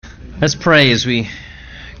Let's pray as we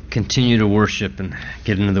continue to worship and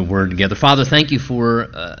get into the Word together. Father, thank you for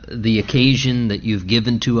the occasion that you've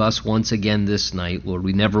given to us once again this night. Lord,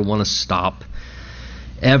 we never want to stop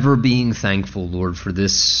ever being thankful, Lord, for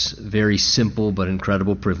this very simple but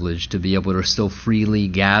incredible privilege to be able to still freely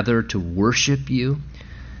gather to worship you,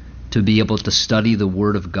 to be able to study the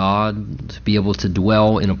Word of God, to be able to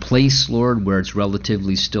dwell in a place, Lord, where it's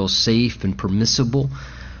relatively still safe and permissible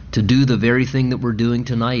to do the very thing that we're doing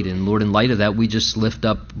tonight. And Lord, in light of that, we just lift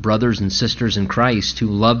up brothers and sisters in Christ who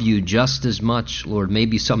love you just as much, Lord,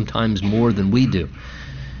 maybe sometimes more than we do,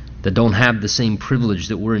 that don't have the same privilege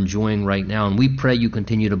that we're enjoying right now. And we pray you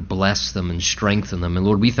continue to bless them and strengthen them. And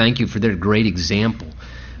Lord, we thank you for their great example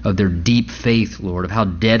of their deep faith, Lord, of how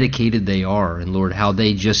dedicated they are, and Lord, how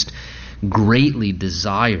they just greatly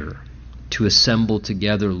desire to assemble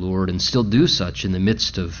together, Lord, and still do such in the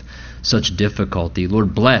midst of such difficulty.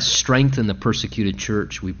 Lord, bless, strengthen the persecuted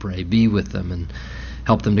church, we pray. Be with them and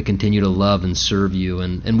help them to continue to love and serve you.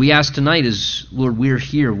 And we ask tonight, as, Lord, we're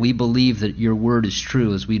here, we believe that your word is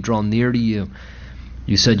true. As we draw near to you,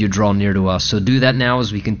 you said you draw near to us. So do that now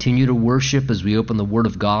as we continue to worship, as we open the Word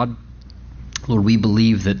of God. Lord, we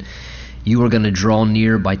believe that you are going to draw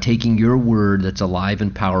near by taking your word that's alive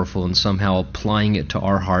and powerful and somehow applying it to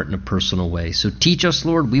our heart in a personal way. So teach us,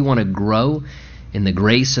 Lord. We want to grow in the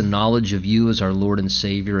grace and knowledge of you as our Lord and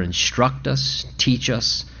Savior. Instruct us, teach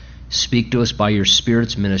us, speak to us by your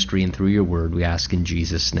Spirit's ministry and through your word. We ask in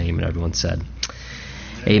Jesus' name. And everyone said,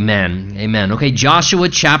 Amen. Amen. Okay, Joshua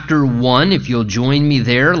chapter 1, if you'll join me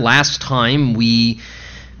there. Last time we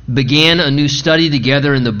began a new study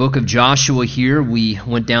together in the book of Joshua here. We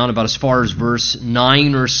went down about as far as verse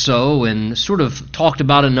 9 or so and sort of talked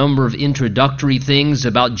about a number of introductory things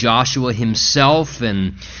about Joshua himself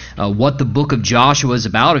and what the book of Joshua is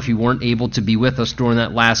about. If you weren't able to be with us during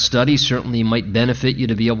that last study, certainly it might benefit you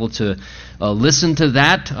to be able to listen to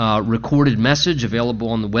that recorded message available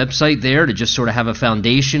on the website there to just sort of have a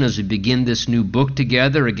foundation as we begin this new book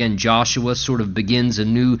together. Again, Joshua sort of begins a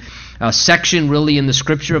new section really in the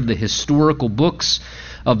Scripture of the historical books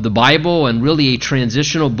of the Bible, and really a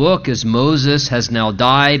transitional book as Moses has now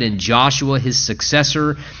died and Joshua, his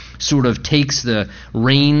successor, sort of takes the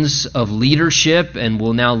reins of leadership and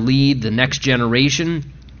will now lead the next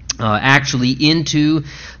generation actually into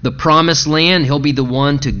the promised land. He'll be the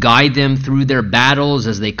one to guide them through their battles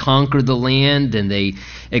as they conquer the land and they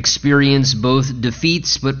experience both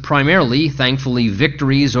defeats, but primarily, thankfully,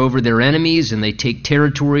 victories over their enemies, and they take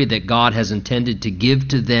territory that God has intended to give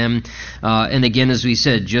to them. And again, as we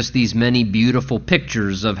said, just these many beautiful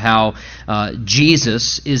pictures of how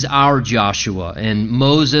Jesus is our Joshua. And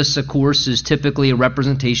Moses, of course, is typically a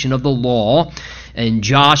representation of the law. And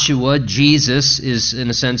Joshua, Jesus, is in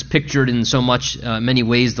a sense pictured in so many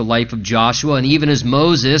ways the life of Joshua. And even as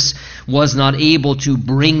Moses was not able to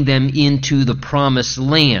bring them into the promised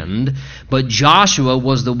land, but Joshua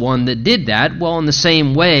was the one that did that. Well, in the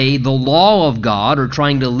same way, the law of God, or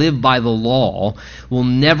trying to live by the law, will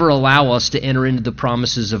never allow us to enter into the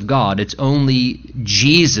promises of God. It's only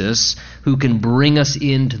Jesus who can bring us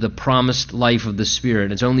into the promised life of the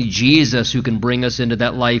Spirit. It's only Jesus who can bring us into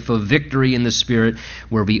that life of victory in the Spirit,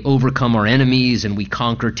 where we overcome our enemies and we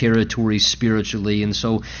conquer territories spiritually. And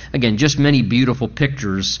so, again, just many beautiful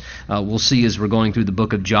pictures we'll see as we're going through the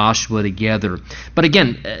book of Joshua together. But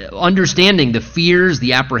again, understanding the fears,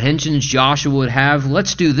 the apprehensions Joshua would have,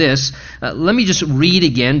 let's do this. Let me just read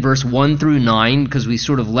again verse 1 through 9, because we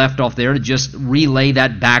sort of left off there to just relay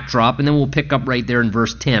that backdrop, and then we'll pick up right there in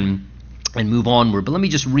verse 10 and move onward. But let me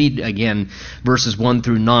just read again verses 1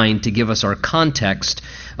 through 9 to give us our context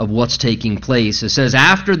of what's taking place. It says,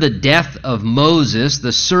 "After the death of Moses,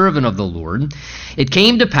 the servant of the Lord, it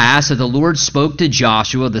came to pass that the Lord spoke to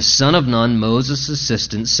Joshua, the son of Nun, Moses'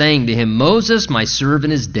 assistant, saying to him, Moses, my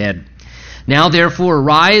servant, is dead. Now therefore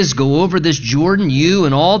arise, go over this Jordan, you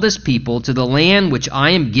and all this people, to the land which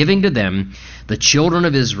I am giving to them, the children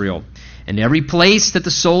of Israel. And every place that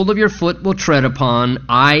the sole of your foot will tread upon,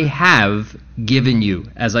 I have given you,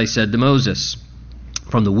 as I said to Moses.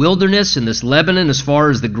 From the wilderness in this Lebanon as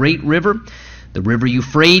far as the great river, the river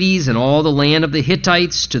Euphrates, and all the land of the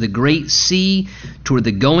Hittites, to the great sea, toward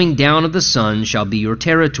the going down of the sun, shall be your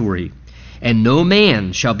territory. And no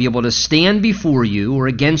man shall be able to stand before you or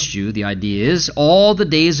against you, the idea is, all the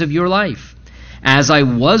days of your life. As I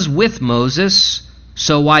was with Moses,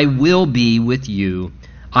 so I will be with you.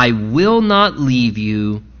 I will not leave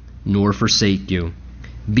you nor forsake you.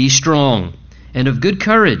 Be strong and of good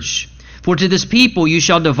courage, for to this people you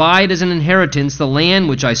shall divide as an inheritance the land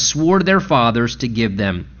which I swore to their fathers to give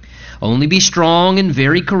them. Only be strong and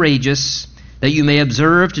very courageous. that you may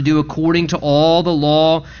observe to do according to all the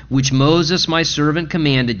law which Moses my servant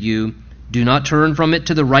commanded you. Do not turn from it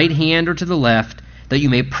to the right hand or to the left, that you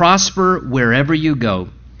may prosper wherever you go.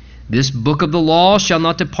 This book of the law shall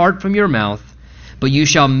not depart from your mouth, but you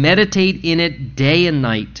shall meditate in it day and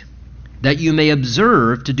night, that you may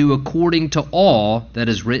observe to do according to all that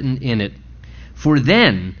is written in it. For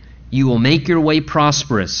then you will make your way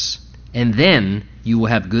prosperous, and then you will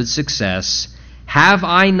have good success. Have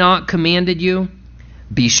I not commanded you?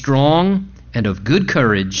 Be strong and of good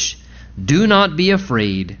courage. Do not be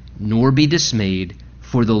afraid, nor be dismayed,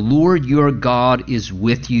 for the Lord your God is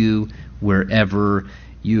with you wherever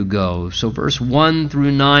you go. So verse 1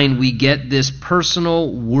 through 9, we get this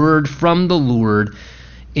personal word from the Lord,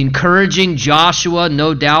 encouraging Joshua,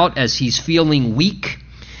 no doubt, as he's feeling weak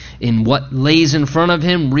in what lays in front of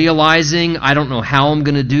him, realizing, I don't know how I'm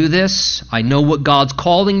going to do this. I know what God's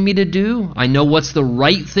calling me to do. I know what's the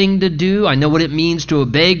right thing to do. I know what it means to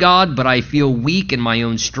obey God, but I feel weak in my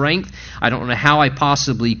own strength. I don't know how I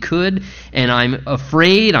possibly could, and I'm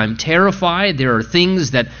afraid, I'm terrified. There are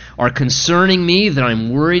things that are concerning me that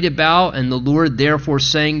I'm worried about, and the Lord therefore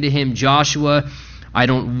saying to him, Joshua, I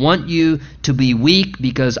don't want you to be weak,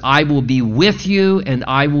 because I will be with you and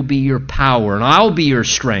I will be your power and I'll be your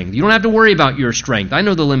strength. You don't have to worry about your strength. I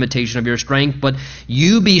know the limitation of your strength, but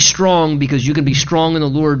you be strong, because you can be strong in the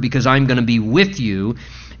Lord, because I'm going to be with you.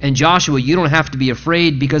 And Joshua, you don't have to be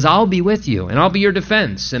afraid, because I'll be with you and I'll be your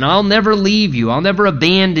defense, and I'll never leave you. I'll never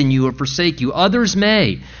abandon you or forsake you. Others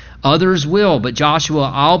may, others will, but Joshua,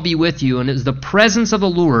 I'll be with you. And it's the presence of the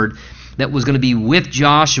Lord that was going to be with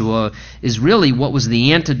Joshua is really what was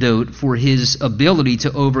the antidote for his ability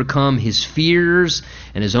to overcome his fears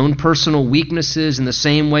and his own personal weaknesses. In the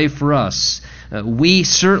same way for us, we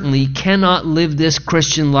certainly cannot live this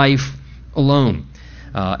Christian life alone.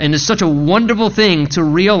 And it's such a wonderful thing to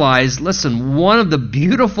realize, listen, one of the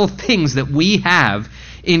beautiful things that we have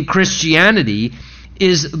in Christianity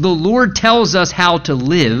is the Lord tells us how to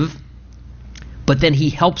live, but then he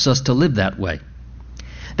helps us to live that way.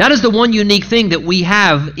 That is the one unique thing that we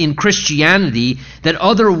have in Christianity that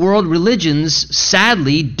other world religions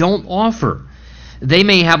sadly don't offer. They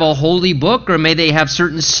may have a holy book, or may they have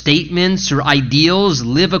certain statements or ideals,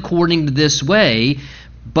 live according to this way,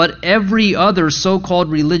 but every other so-called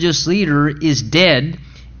religious leader is dead,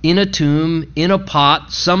 in a tomb, in a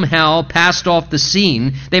pot, somehow passed off the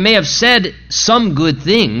scene. They may have said some good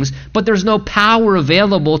things, but there's no power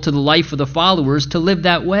available to the life of the followers to live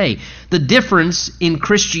that way. The difference in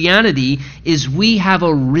Christianity is we have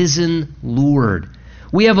a risen Lord.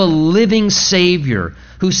 We have a living Savior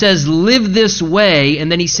who says, live this way,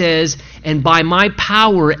 and then he says, and by my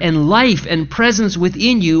power and life and presence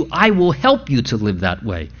within you, I will help you to live that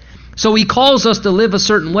way. So he calls us to live a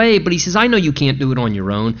certain way, but he says, I know you can't do it on your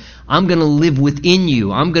own. I'm going to live within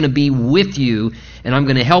you. I'm going to be with you, and I'm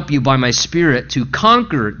going to help you by my Spirit to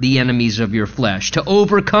conquer the enemies of your flesh, to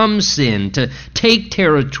overcome sin, to take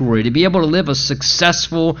territory, to be able to live a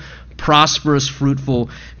successful, prosperous, fruitful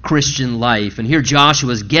Christian life. And here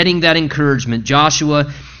Joshua is getting that encouragement.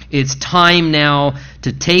 Joshua, it's time now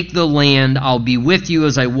to take the land. I'll be with you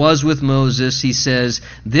as I was with Moses. He says,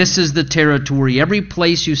 this is the territory. Every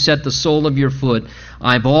place you set the sole of your foot,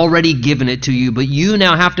 I've already given it to you. But you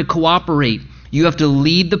now have to cooperate. You have to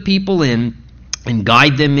lead the people in and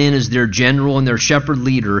guide them in as their general and their shepherd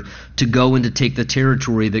leader to go and to take the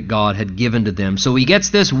territory that God had given to them. So he gets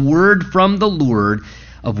this word from the Lord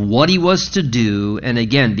of what he was to do, and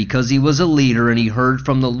again, because he was a leader and he heard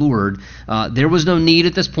from the Lord, there was no need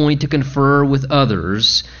at this point to confer with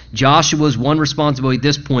others. Joshua's one responsibility at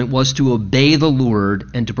this point was to obey the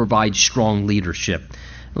Lord and to provide strong leadership.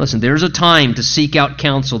 Listen, there's a time to seek out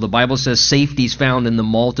counsel. The Bible says safety is found in the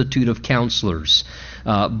multitude of counselors.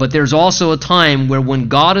 But there's also a time where when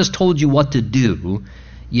God has told you what to do,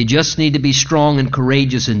 you just need to be strong and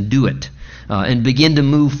courageous and do it. And begin to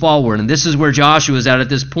move forward. And this is where Joshua is at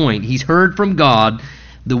this point. He's heard from God.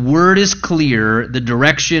 The word is clear. The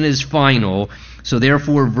direction is final. So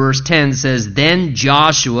therefore, verse 10 says, then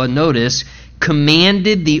Joshua, notice,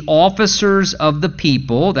 commanded the officers of the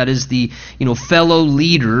people, that is the fellow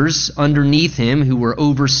leaders underneath him who were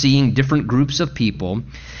overseeing different groups of people,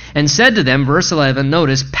 and said to them, verse 11,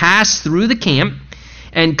 notice, pass through the camp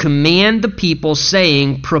and command the people,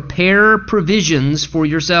 saying, prepare provisions for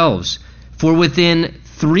yourselves. For within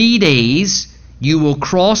 3 days you will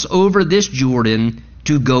cross over this Jordan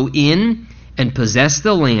to go in and possess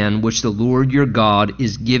the land which the Lord your God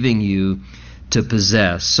is giving you to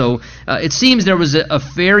possess. So it seems there was a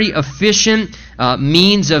very efficient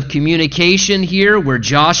means of communication here where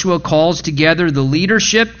Joshua calls together the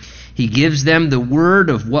leadership. He gives them the word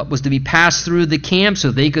of what was to be passed through the camp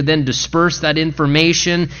so they could then disperse that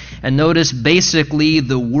information. And notice basically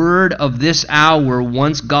the word of this hour,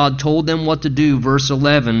 once God told them what to do, verse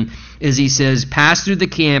 11, is he says, pass through the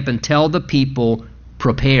camp and tell the people,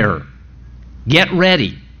 prepare. Get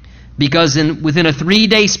ready. Because within a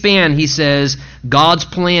 3-day span, he says, God's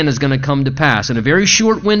plan is going to come to pass. In a very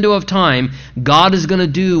short window of time, God is going to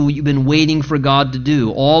do what you've been waiting for God to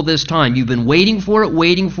do all this time. You've been waiting for it,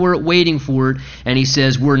 waiting for it, waiting for it. And he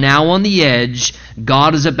says, we're now on the edge.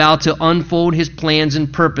 God is about to unfold his plans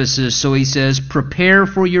and purposes. So he says, prepare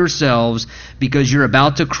for yourselves because you're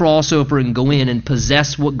about to cross over and go in and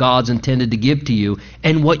possess what God's intended to give to you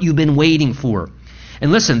and what you've been waiting for.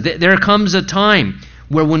 And listen, there comes a time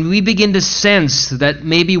where when we begin to sense that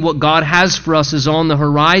maybe what God has for us is on the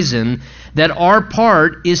horizon, that our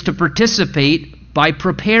part is to participate by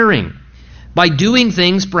preparing, by doing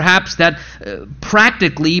things perhaps that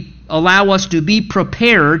practically allow us to be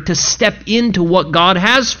prepared to step into what God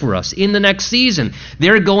has for us in the next season.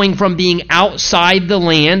 They're going from being outside the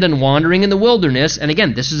land and wandering in the wilderness, and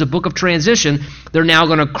again, this is a book of transition. They're now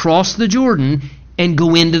going to cross the Jordan and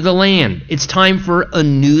go into the land. It's time for a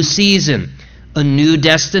new season. A new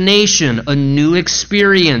destination, a new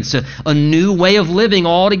experience, a new way of living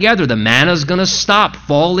altogether. The manna's going to stop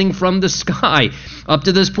falling from the sky. Up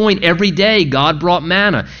to this point, every day God brought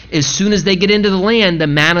manna. As soon as they get into the land, the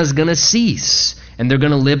manna's going to cease. And they're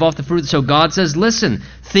going to live off the fruit. So God says, listen,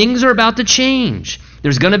 things are about to change.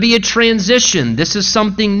 There's going to be a transition. This is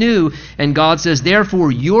something new. And God says, therefore,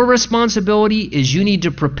 your responsibility is you need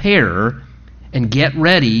to prepare and get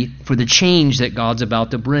ready for the change that God's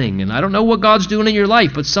about to bring. And I don't know what God's doing in your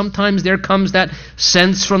life, but sometimes there comes that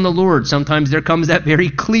sense from the Lord. Sometimes there comes that very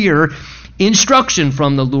clear instruction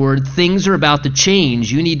from the Lord. Things are about to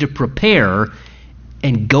change. You need to prepare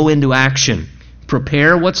and go into action.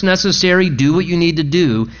 Prepare what's necessary, do what you need to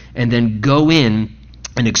do, and then go in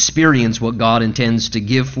and experience what God intends to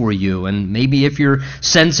give for you. And maybe if you're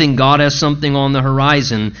sensing God has something on the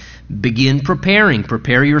horizon, begin preparing.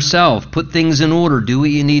 Prepare yourself. Put things in order. Do what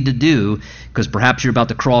you need to do, because perhaps you're about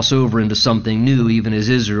to cross over into something new, even as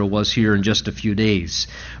Israel was here in just a few days.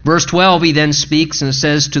 Verse 12, he then speaks and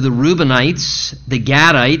says, to the Reubenites, the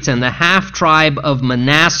Gadites, and the half-tribe of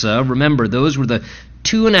Manasseh. Remember, those were the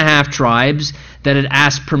 2.5 tribes that had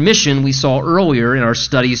asked permission. We saw earlier in our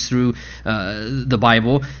studies through the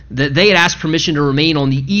Bible that they had asked permission to remain on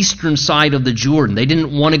the eastern side of the Jordan. They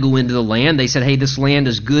didn't want to go into the land. They said, hey, this land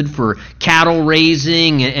is good for cattle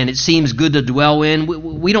raising and it seems good to dwell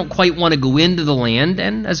in. We don't quite want to go into the land.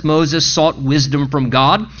 And as Moses sought wisdom from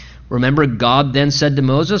God, remember, God then said to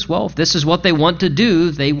Moses, well, if this is what they want to do,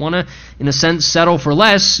 they want to, in a sense, settle for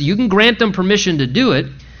less, you can grant them permission to do it.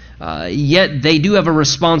 Yet they do have a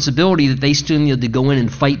responsibility that they still need to go in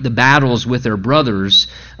and fight the battles with their brothers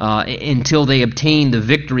until they obtain the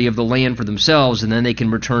victory of the land for themselves, and then they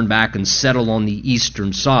can return back and settle on the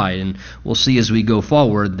eastern side. And we'll see as we go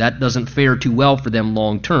forward, that doesn't fare too well for them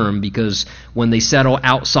long term, because when they settle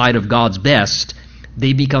outside of God's best,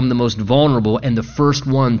 they become the most vulnerable and the first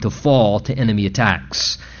one to fall to enemy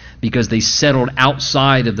attacks, because they settled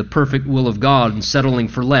outside of the perfect will of God, and settling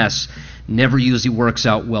for less never usually works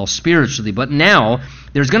out well spiritually. But now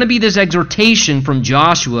there's going to be this exhortation from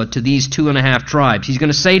Joshua to these 2.5 tribes. He's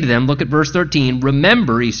going to say to them, look at verse 13,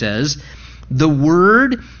 remember, he says, the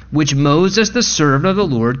word which Moses the servant of the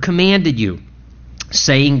Lord commanded you,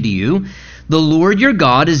 saying to you, the Lord your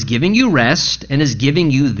God is giving you rest and is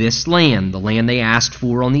giving you this land, the land they asked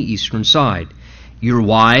for on the eastern side. Your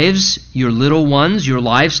wives, your little ones, your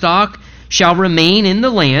livestock shall remain in the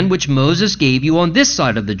land which Moses gave you on this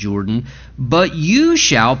side of the Jordan, but you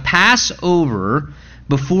shall pass over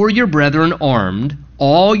before your brethren armed,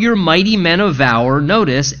 all your mighty men of valor,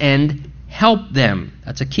 notice, and help them.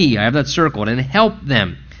 That's a key. I have that circled. And help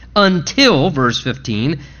them until, verse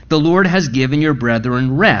 15, the Lord has given your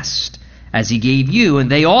brethren rest, as he gave you, and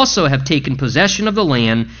they also have taken possession of the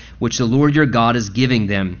land which the Lord your God is giving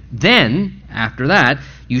them. Then, after that,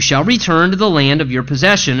 you shall return to the land of your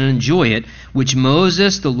possession and enjoy it, which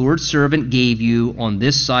Moses, the Lord's servant, gave you on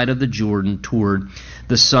this side of the Jordan toward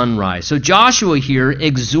the sunrise. So Joshua here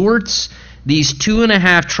exhorts these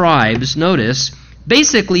 2.5 tribes, notice,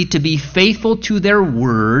 basically to be faithful to their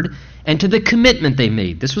word and to the commitment they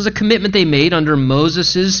made. This was a commitment they made under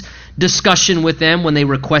Moses' discussion with them when they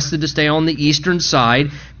requested to stay on the eastern side.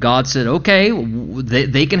 God said, okay,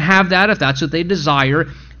 they can have that if that's what they desire,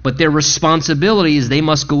 but their responsibility is they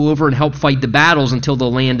must go over and help fight the battles until the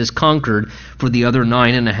land is conquered for the other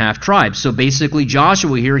 9.5 tribes. So basically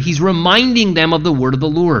Joshua here, he's reminding them of the word of the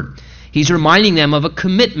Lord. He's reminding them of a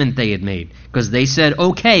commitment they had made, because they said,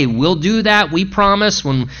 okay, we'll do that. We promise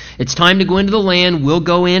when it's time to go into the land, we'll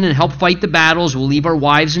go in and help fight the battles. We'll leave our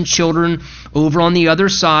wives and children over on the other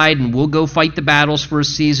side, and we'll go fight the battles for a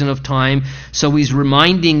season of time. So he's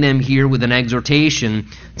reminding them here with an exhortation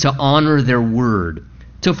to honor their word,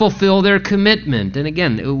 to fulfill their commitment. And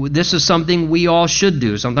again, this is something we all should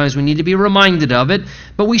do. Sometimes we need to be reminded of it,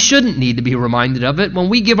 but we shouldn't need to be reminded of it. When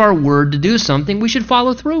we give our word to do something, we should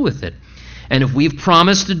follow through with it. And if we've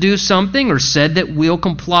promised to do something or said that we'll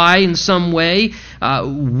comply in some way,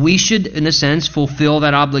 we should, in a sense, fulfill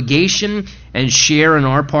that obligation and share in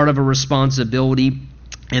our part of a responsibility.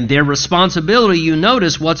 And their responsibility, you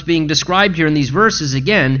notice what's being described here in these verses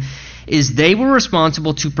again, is they were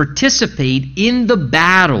responsible to participate in the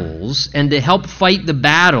battles and to help fight the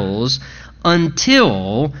battles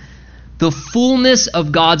until the fullness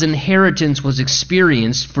of God's inheritance was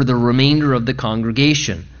experienced for the remainder of the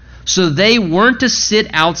congregation. So they weren't to sit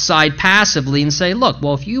outside passively and say, look,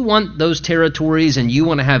 well, if you want those territories and you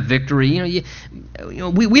want to have victory,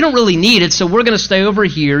 we don't really need it, so we're going to stay over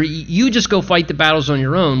here. You just go fight the battles on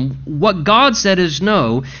your own. What God said is,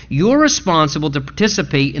 no, you're responsible to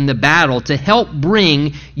participate in the battle to help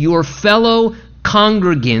bring your fellow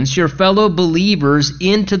congregants, your fellow believers,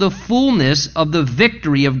 into the fullness of the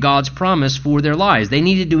victory of God's promise for their lives. They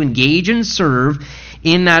needed to engage and serve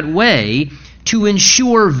in that way to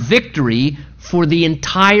ensure victory for the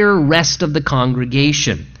entire rest of the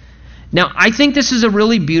congregation. Now, I think this is a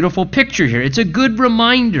really beautiful picture here. It's a good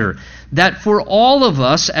reminder that for all of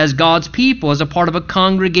us as God's people, as a part of a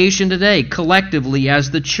congregation today, collectively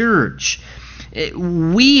as the church,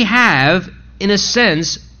 we have, in a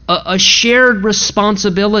sense, a shared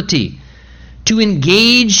responsibility to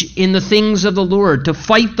engage in the things of the Lord, to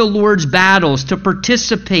fight the Lord's battles, to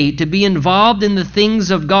participate, to be involved in the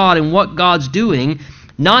things of God and what God's doing,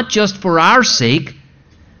 not just for our sake,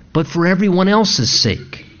 but for everyone else's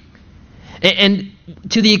sake. And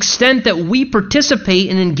to the extent that we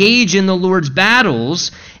participate and engage in the Lord's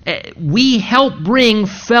battles, we help bring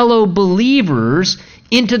fellow believers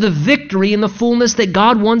into the victory and the fullness that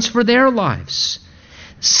God wants for their lives.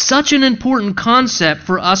 Such an important concept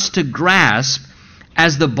for us to grasp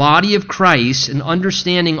as the body of Christ and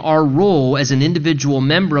understanding our role as an individual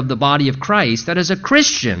member of the body of Christ, that as a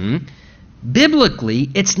Christian, biblically,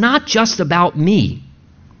 it's not just about me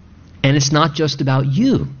and it's not just about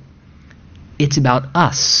you. It's about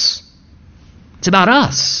us. It's about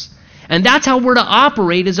us. And that's how we're to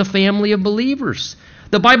operate as a family of believers.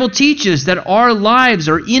 The Bible teaches that our lives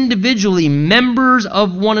are individually members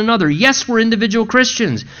of one another. Yes, we're individual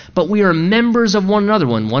Christians, but we are members of one another.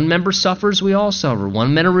 When one member suffers, we all suffer.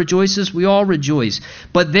 One member rejoices, we all rejoice.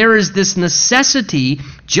 But there is this necessity,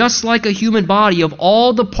 just like a human body, of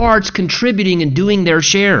all the parts contributing and doing their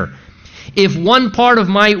share. If one part of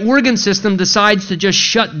my organ system decides to just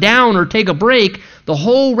shut down or take a break, the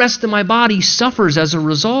whole rest of my body suffers as a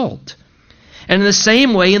result. And in the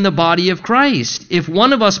same way in the body of Christ, if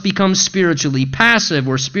one of us becomes spiritually passive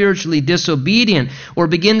or spiritually disobedient or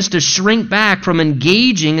begins to shrink back from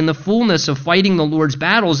engaging in the fullness of fighting the Lord's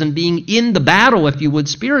battles and being in the battle, if you would,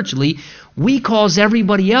 spiritually, we cause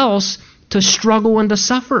everybody else to struggle and to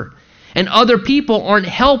suffer. And other people aren't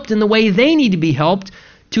helped in the way they need to be helped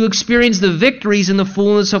to experience the victories and the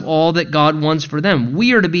fullness of all that God wants for them.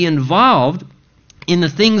 We are to be involved in the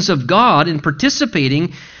things of God and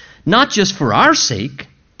participating not just for our sake,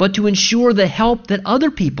 but to ensure the help that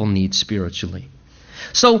other people need spiritually.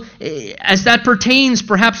 So, as that pertains,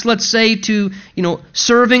 perhaps let's say to,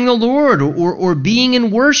 serving the Lord or being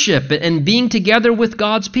in worship and being together with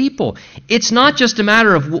God's people, it's not just a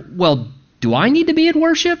matter of, well, do I need to be at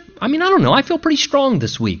worship? I don't know. I feel pretty strong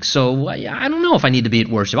this week, so I don't know if I need to be at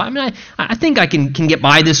worship. I think I can get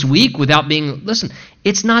by this week without being. Listen,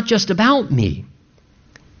 it's not just about me.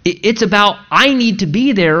 It's about I need to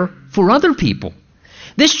be there for other people.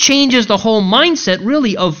 This changes the whole mindset,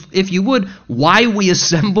 really, of, if you would, why we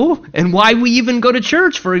assemble and why we even go to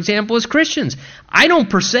church, for example, as Christians. I don't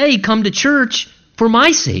per se come to church for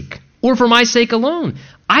my sake or for my sake alone.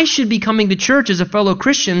 I should be coming to church as a fellow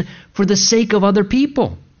Christian for the sake of other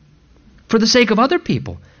people. For the sake of other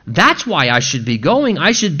people. That's why I should be going.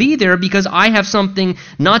 I should be there because I have something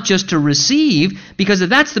not just to receive, because if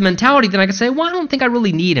that's the mentality, then I can say, well, I don't think I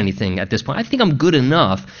really need anything at this point. I think I'm good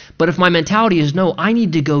enough. But if my mentality is, no, I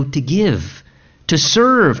need to go to give, to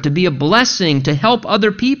serve, to be a blessing, to help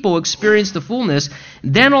other people experience the fullness,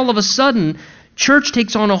 then all of a sudden, church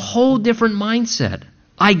takes on a whole different mindset.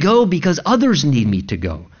 I go because others need me to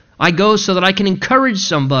go. I go so that I can encourage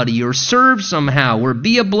somebody or serve somehow or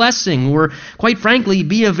be a blessing or, quite frankly,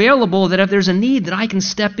 be available that if there's a need that I can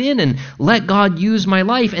step in and let God use my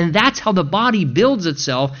life. And that's how the body builds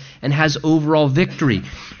itself and has overall victory.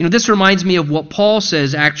 This reminds me of what Paul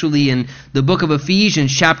says actually in the book of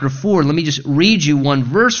Ephesians chapter 4. Let me just read you one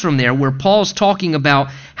verse from there where Paul's talking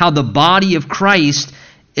about how the body of Christ,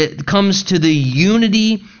 it comes to the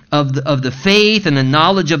unity of the faith and the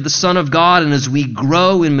knowledge of the Son of God, and as we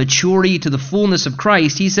grow in maturity to the fullness of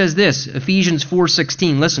Christ, he says this, Ephesians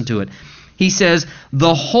 4:16, listen to it. He says,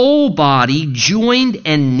 the whole body joined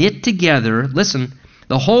and knit together, listen,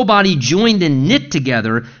 the whole body joined and knit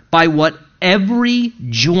together by what every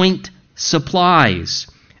joint supplies,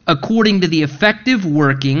 according to the effective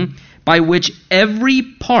working by which every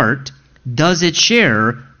part does its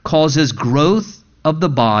share, causes growth of the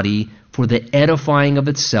body for the edifying of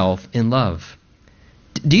itself in love.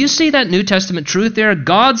 Do you see that New Testament truth there?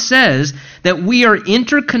 God says that we are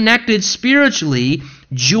interconnected spiritually,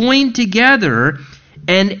 joined together,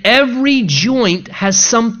 and every joint has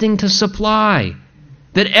something to supply.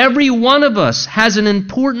 That every one of us has an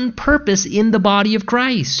important purpose in the body of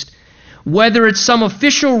Christ. Whether it's some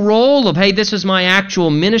official role of, hey, this is my actual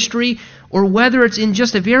ministry, or whether it's in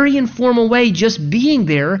just a very informal way, just being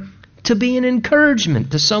there to be an encouragement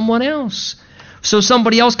to someone else. So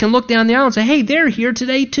somebody else can look down the aisle and say, hey, they're here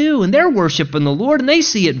today too, and they're worshiping the Lord, and they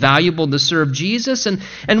see it valuable to serve Jesus,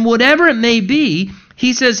 and whatever it may be,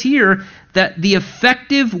 he says here that the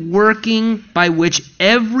effective working by which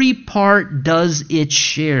every part does its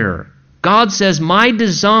share. God says, my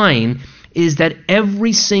design is that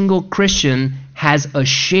every single Christian has a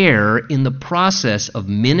share in the process of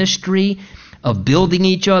ministry, of building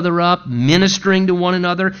each other up, ministering to one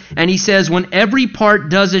another. And he says when every part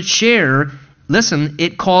does its share, listen,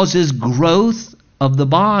 it causes growth of the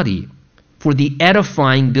body for the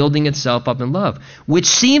edifying, building itself up in love, which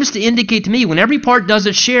seems to indicate to me when every part does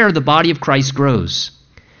its share, the body of Christ grows.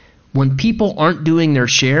 When people aren't doing their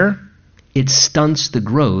share, it stunts the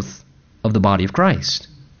growth of the body of Christ.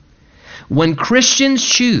 When Christians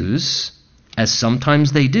choose, as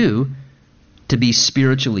sometimes they do, to be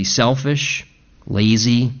spiritually selfish,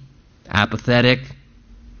 lazy, apathetic,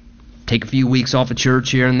 take a few weeks off of church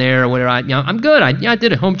here and there, or whatever. I'm good. I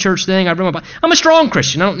did a home church thing. I'm a strong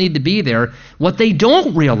Christian. I don't need to be there. What they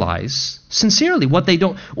don't realize, sincerely,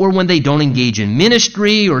 or when they don't engage in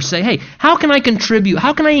ministry or say, hey, how can I contribute?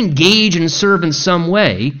 How can I engage and serve in some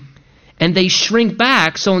way? And they shrink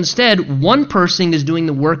back. So instead, one person is doing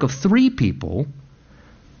the work of three people.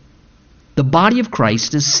 The body of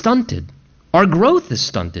Christ is stunted. Our growth is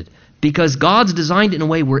stunted because God's designed it in a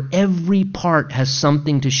way where every part has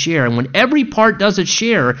something to share. And when every part does its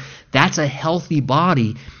share, that's a healthy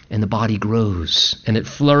body, and the body grows and it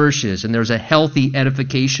flourishes, and there's a healthy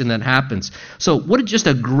edification that happens. So just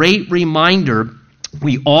a great reminder.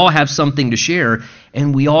 We all have something to share,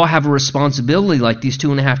 and we all have a responsibility like these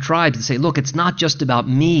 2.5 tribes to say, look, it's not just about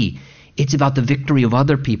me. It's about the victory of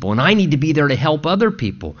other people, and I need to be there to help other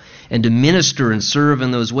people and to minister and serve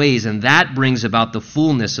in those ways, and that brings about the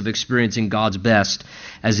fullness of experiencing God's best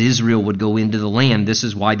as Israel would go into the land. This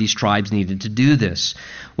is why these tribes needed to do this.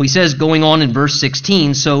 Well, he says, going on in verse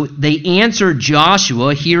 16, so they answered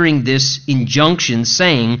Joshua, hearing this injunction,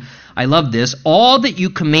 saying, I love this, all that you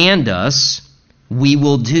command us, we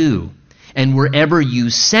will do, and wherever you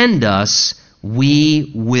send us,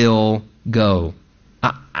 we will go.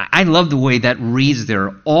 I love the way that reads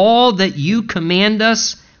there. All that you command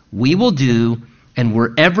us, we will do, and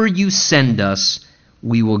wherever you send us,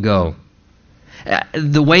 we will go.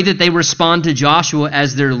 The way that they respond to Joshua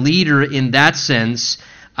as their leader in that sense,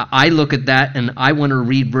 I look at that and I want to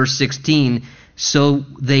read verse 16. So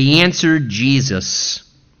they answered Jesus,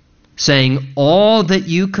 saying, all that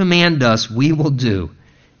you command us, we will do,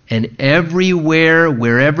 and everywhere,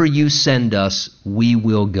 wherever you send us, we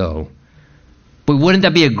will go. But wouldn't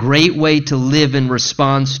that be a great way to live in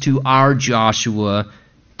response to our Joshua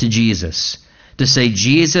to Jesus? To say,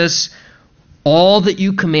 Jesus, all that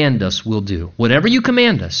you command us, we'll do. Whatever you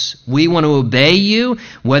command us, we want to obey you,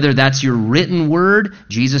 whether that's your written word.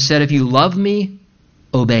 Jesus said, if you love me,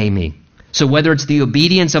 obey me. So whether it's the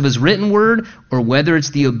obedience of his written word or whether it's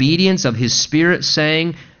the obedience of his Spirit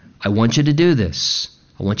saying, I want you to do this.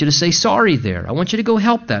 I want you to say sorry there. I want you to go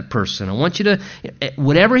help that person. I want you to,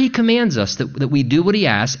 whatever he commands us, that we do what he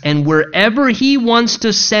asks. And wherever he wants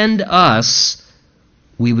to send us,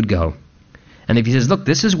 we would go. And if he says, look,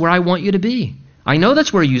 this is where I want you to be. I know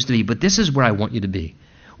that's where you used to be, but this is where I want you to be.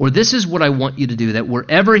 Or this is what I want you to do. That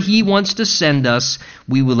wherever he wants to send us,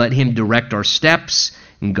 we will let him direct our steps,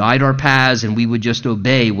 and guide our paths, and we would just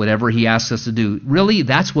obey whatever he asks us to do. Really,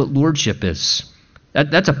 that's what lordship is.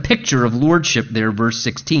 That's a picture of lordship there, verse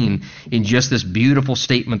 16, in just this beautiful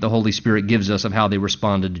statement the Holy Spirit gives us of how they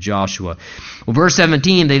responded to Joshua. Well, verse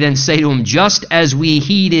 17, they then say to him, just as we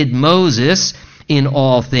heeded Moses in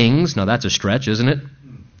all things. Now that's a stretch, isn't it?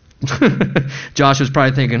 Joshua's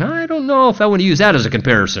probably thinking, I don't know if I want to use that as a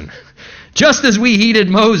comparison. Just as we heeded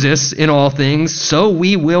Moses in all things, so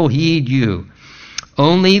we will heed you.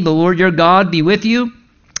 Only the Lord your God be with you,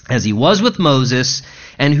 as he was with Moses,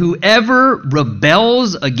 and whoever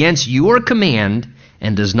rebels against your command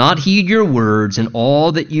and does not heed your words and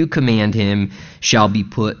all that you command him shall be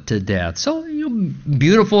put to death. So,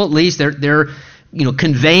 beautiful at least. They're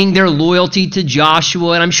conveying their loyalty to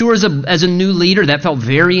Joshua. And I'm sure as a new leader, that felt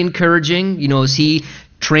very encouraging, as he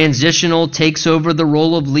takes over the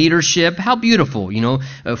role of leadership. How beautiful,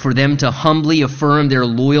 for them to humbly affirm their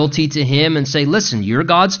loyalty to him and say, listen, you're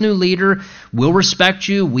God's new leader. We'll respect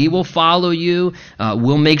you. We will follow you.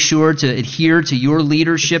 We'll make sure to adhere to your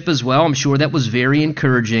leadership as well. I'm sure that was very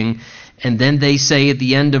encouraging. And then they say at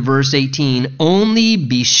the end of verse 18, only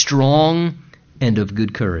be strong and of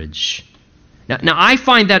good courage. Now I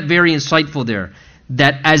find that very insightful there,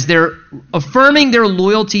 that as they're affirming their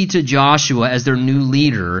loyalty to Joshua as their new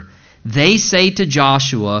leader, they say to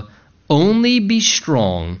Joshua, only be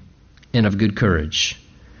strong and of good courage.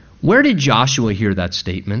 Where did Joshua hear that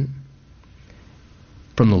statement?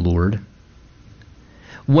 From the Lord.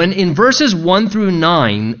 When in verses 1 through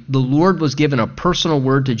 9, the Lord was given a personal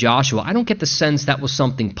word to Joshua, I don't get the sense that was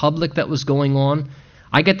something public that was going on.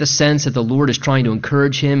 I get the sense that the Lord is trying to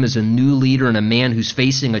encourage him as a new leader and a man who's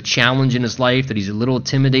facing a challenge in his life that he's a little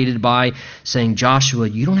intimidated by, saying, Joshua,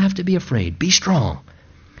 you don't have to be afraid. Be strong.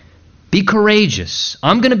 Be courageous.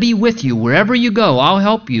 I'm going to be with you wherever you go. I'll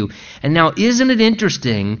help you. And now, isn't it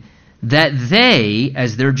interesting that they,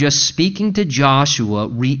 as they're just speaking to Joshua,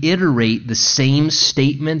 reiterate the same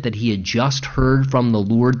statement that he had just heard from the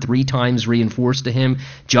Lord 3 times reinforced to him?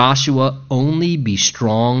 Joshua, only be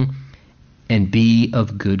strong and be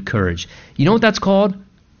of good courage. You know what that's called?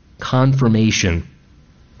 Confirmation.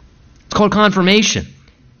 It's called confirmation.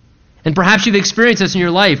 And perhaps you've experienced this in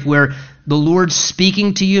your life where the Lord's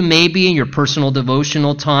speaking to you maybe in your personal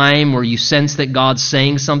devotional time, or you sense that God's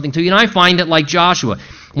saying something to you. And I find it like Joshua.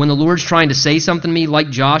 When the Lord's trying to say something to me like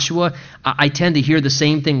Joshua, I tend to hear the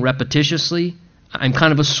same thing repetitiously. I'm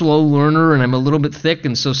kind of a slow learner, and I'm a little bit thick,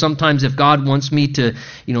 and so sometimes if God wants me to,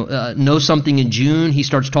 know something in June, he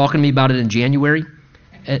starts talking to me about it in January,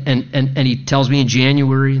 and he tells me in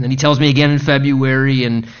January, and then he tells me again in February,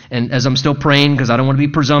 and as I'm still praying because I don't want to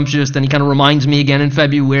be presumptuous, then he kind of reminds me again in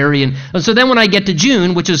February, and so then when I get to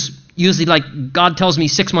June, which is usually like God tells me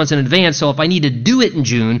 6 months in advance, so if I need to do it in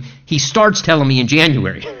June, he starts telling me in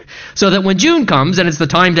January. So that when June comes and it's the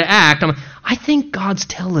time to act, I think God's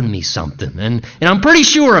telling me something. And I'm pretty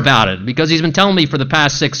sure about it because he's been telling me for the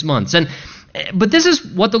past 6 months. But this is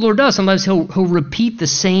what the Lord does. Sometimes he'll repeat the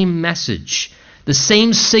same message. The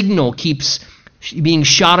same signal keeps being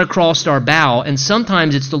shot across our bow. And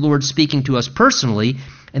sometimes it's the Lord speaking to us personally.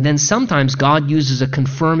 And then sometimes God uses a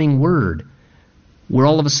confirming word where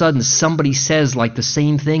all of a sudden somebody says like the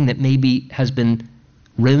same thing that maybe has been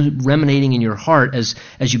ruminating in your heart as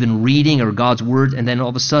you've been reading or God's word, and then all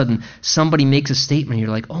of a sudden somebody makes a statement and you're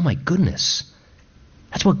like, oh my goodness,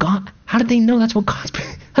 that's what God, how did they know that's what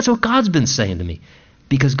God's been saying to me?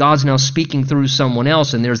 Because God's now speaking through someone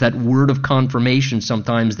else, and there's that word of confirmation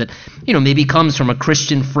sometimes that, maybe comes from a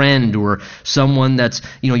Christian friend or someone that's,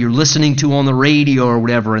 you're listening to on the radio or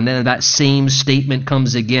whatever, and then that same statement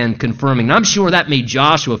comes again confirming. And I'm sure that made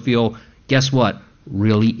Joshua feel, guess what?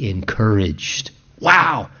 Really encouraged.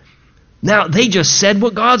 Wow. Now, they just said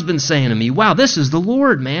what God's been saying to me. Wow, this is the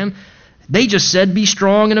Lord, man. They just said, be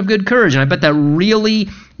strong and of good courage. And I bet that really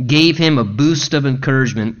gave him a boost of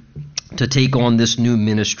encouragement to take on this new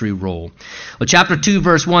ministry role. Well, chapter 2,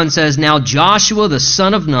 verse 1 says, Now Joshua the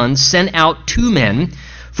son of Nun sent out 2 men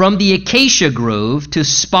from the acacia grove to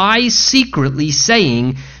spy secretly,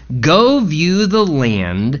 saying, Go view the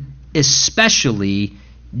land, especially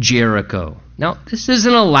Jericho. Now, this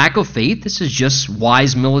isn't a lack of faith. This is just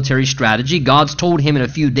wise military strategy. God's told him in a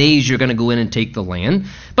few days you're going to go in and take the land,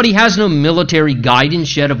 but he has no military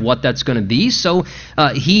guidance yet of what that's going to be. So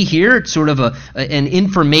it's sort of an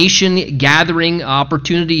information gathering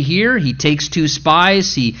opportunity here. He takes 2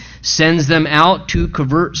 spies. He sends them out. 2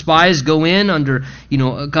 covert spies go in under,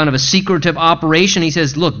 kind of a secretive operation. He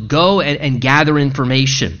says, look, go and gather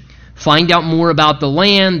information. find out more about the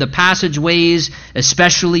land, the passageways,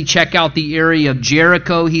 especially check out the area of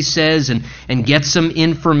Jericho, he says, and get some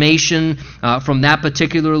information from that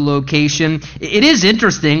particular location. It is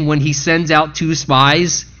interesting when he sends out 2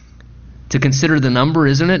 spies to consider the number,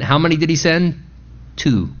 isn't it? How many did he send?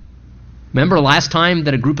 2. Remember last time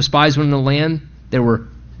that a group of spies went in the land? There were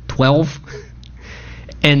 12.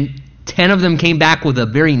 And 10 of them came back with a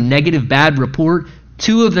very negative, bad report.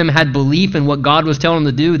 2 of them had belief in what God was telling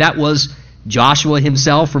them to do. That was Joshua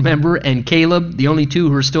himself, remember, and Caleb, the only 2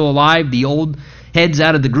 who are still alive, the old heads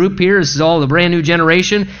out of the group here. This is all the brand new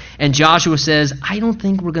generation. And Joshua says, I don't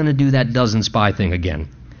think we're going to do that dozen spy thing again.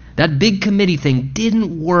 That big committee thing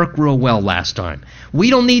didn't work real well last time. We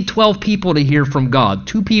don't need 12 people to hear from God.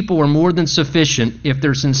 2 people are more than sufficient if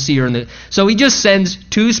they're sincere. So he just sends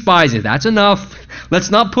 2 spies. That's enough.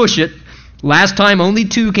 Let's not push it. Last time only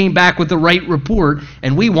 2 came back with the right report,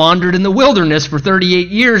 and we wandered in the wilderness for 38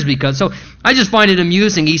 years because. So I just find it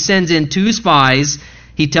amusing. He sends in 2 spies.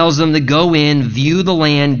 He tells them to go in, view the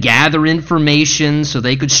land, gather information so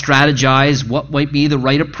they could strategize what might be the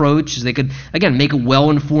right approach, so they could, again, make a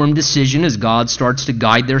well-informed decision as God starts to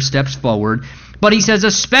guide their steps forward. But he says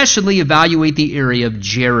especially evaluate the area of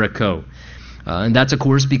Jericho. And that's, of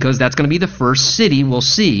course, because that's going to be the first city we'll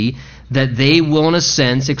see that they will, in a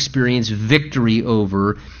sense, experience victory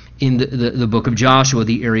over in the book of Joshua,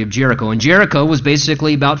 the area of Jericho. And Jericho was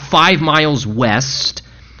basically about 5 miles west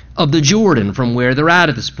of the Jordan from where they're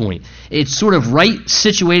at this point. It's sort of right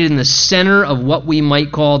situated in the center of what we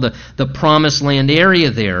might call the promised land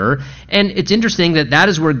area there. And it's interesting that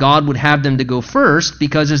is where God would have them to go first,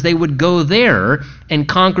 because as they would go there and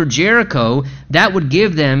conquer Jericho, that would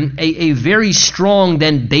give them a very strong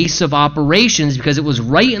then base of operations, because it was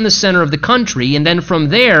right in the center of the country. And then from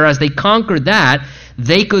there, as they conquered that,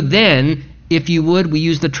 they could then, if you would, we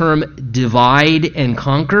use the term divide and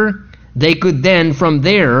conquer. They could then, from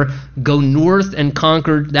there, go north and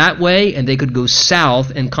conquer that way, and they could go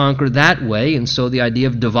south and conquer that way. And so the idea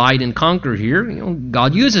of divide and conquer here,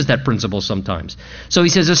 God uses that principle sometimes. So he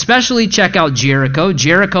says, especially check out Jericho.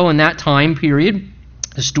 Jericho in that time period,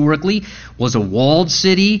 historically, was a walled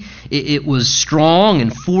city. It was strong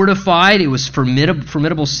and fortified. It was a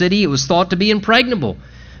formidable city. It was thought to be impregnable.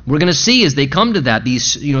 We're going to see as they come to that,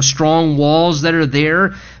 these strong walls that are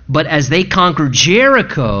there. But as they conquer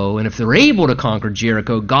Jericho, and if they're able to conquer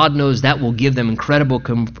Jericho, God knows that will give them incredible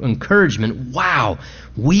encouragement. Wow,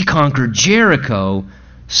 we conquered Jericho.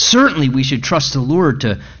 Certainly we should trust the Lord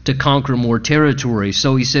to conquer more territory.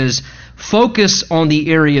 So he says, focus on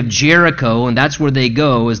the area of Jericho, and that's where they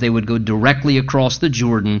go, as they would go directly across the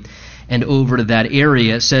Jordan and over to that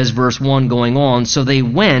area. It says, verse 1 going on, so they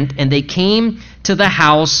went and they came to the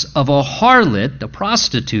house of a harlot, a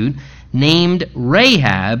prostitute, named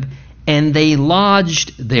Rahab, and they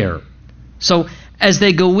lodged there. So as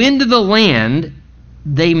they go into the land,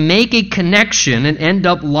 they make a connection and end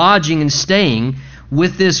up lodging and staying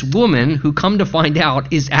with this woman who, come to find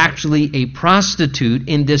out, is actually a prostitute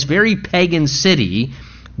in this very pagan city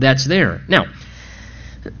that's there. Now,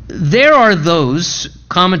 there are those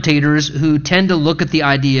commentators who tend to look at the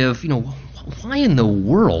idea of, why in the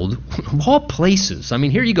world, of all places? I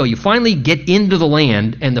mean, here you go. You finally get into the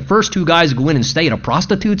land, and the first 2 guys go in and stay at a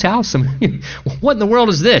prostitute's house? I mean, what in the world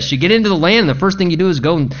is this? You get into the land, and the first thing you do is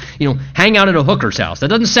go and, hang out at a hooker's house. That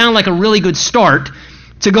doesn't sound like a really good start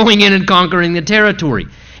to going in and conquering the territory.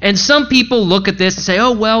 And some people look at this and say,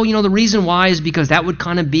 oh, well, the reason why is because that would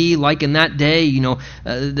kind of be like in that day,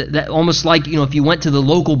 that almost like, if you went to the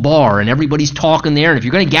local bar and everybody's talking there, and if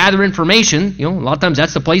you're going to gather information, a lot of times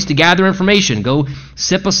that's the place to gather information. Go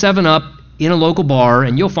sip a 7-Up in a local bar,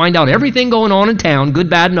 and you'll find out everything going on in town, good,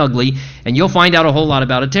 bad, and ugly, and you'll find out a whole lot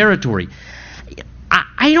about a territory.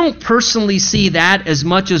 I don't personally see that as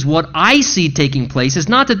much as what I see taking place. It's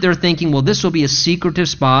not that they're thinking, well, this will be a secretive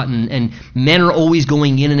spot and men are always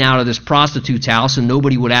going in and out of this prostitute's house and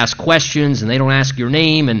nobody would ask questions and they don't ask your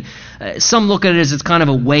name. And some look at it as it's kind of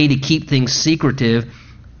a way to keep things secretive.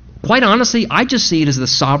 Quite honestly, I just see it as the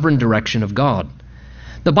sovereign direction of God.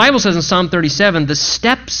 The Bible says in Psalm 37, the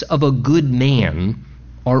steps of a good man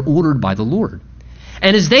are ordered by the Lord.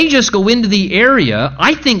 And as they just go into the area,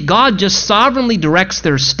 I think God just sovereignly directs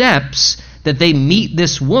their steps, that they meet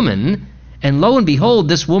this woman. And lo and behold,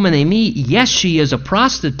 this woman they meet, yes, she is a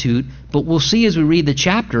prostitute, but we'll see as we read the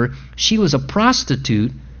chapter, she was a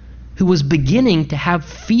prostitute who was beginning to have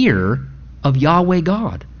fear of Yahweh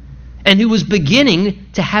God, and who was beginning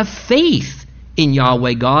to have faith in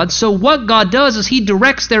Yahweh God. So what God does is he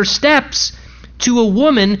directs their steps to a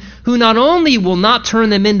woman who not only will not turn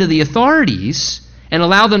them into the authorities and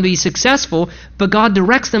allow them to be successful, but God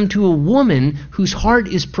directs them to a woman whose heart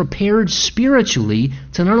is prepared spiritually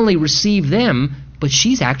to not only receive them, but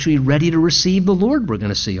she's actually ready to receive the Lord, we're going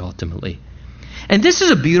to see ultimately. And this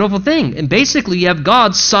is a beautiful thing. And basically you have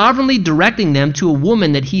God sovereignly directing them to a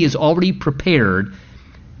woman that he has already prepared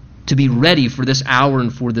to be ready for this hour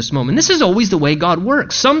and for this moment. This is always the way God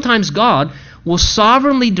works. Sometimes God will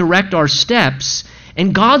sovereignly direct our steps,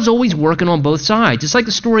 and God's always working on both sides. It's like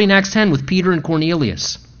the story in Acts 10 with Peter and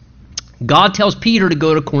Cornelius. God tells Peter to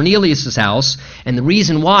go to Cornelius' house, and the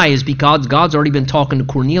reason why is because God's already been talking to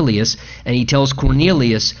Cornelius, and he tells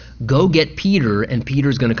Cornelius, go get Peter, and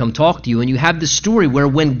Peter's going to come talk to you. And you have this story where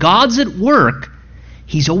when God's at work,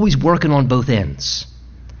 he's always working on both ends.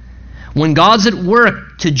 When God's at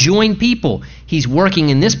work to join people, he's working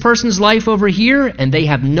in this person's life over here, and they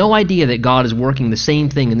have no idea that God is working the same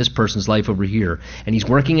thing in this person's life over here. And he's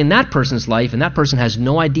working in that person's life, and that person has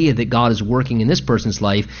no idea that God is working in this person's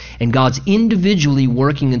life. And God's individually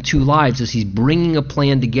working in two lives as he's bringing a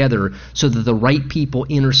plan together so that the right people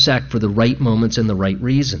intersect for the right moments and the right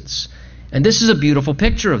reasons. And this is a beautiful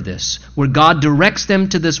picture of this, where God directs them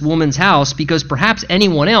to this woman's house because perhaps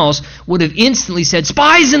anyone else would have instantly said,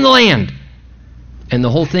 spies in the land! And the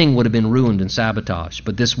whole thing would have been ruined and sabotaged.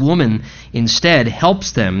 But this woman instead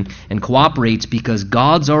helps them and cooperates because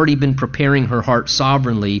God's already been preparing her heart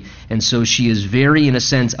sovereignly, and so she is very, in a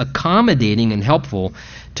sense, accommodating and helpful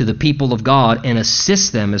to the people of God and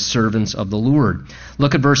assists them as servants of the Lord.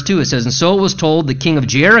 Look at verse 2. It says, and so it was told the king of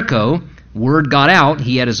Jericho, word got out,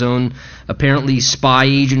 he had his own apparently spy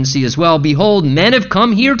agency as well, behold, men have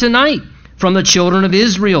come here tonight from the children of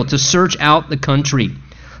Israel to search out the country.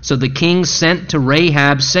 So the king sent to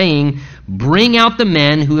Rahab, saying, bring out the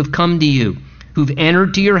men who have come to you, who've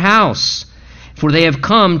entered to your house, for they have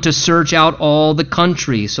come to search out all the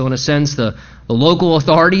country. So in a sense, the local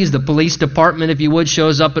authorities, the police department, if you would,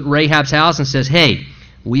 shows up at Rahab's house and says, hey,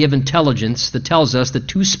 we have intelligence that tells us that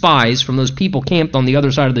 2 spies from those people camped on the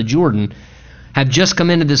other side of the Jordan have just come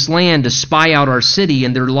into this land to spy out our city,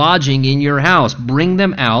 and they're lodging in your house. Bring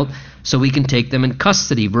them out so we can take them in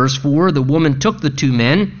custody. Verse 4, the woman took the 2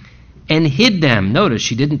 men and hid them. Notice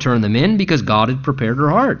she didn't turn them in because God had prepared her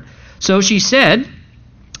heart. So she said,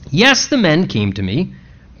 yes, the men came to me,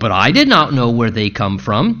 but I did not know where they come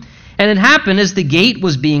from. And it happened as the gate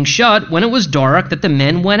was being shut, when it was dark, that the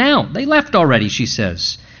men went out. They left already, she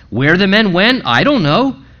says. Where the men went, I don't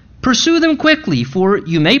know. Pursue them quickly, for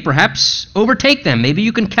you may perhaps overtake them. Maybe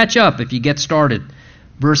you can catch up if you get started.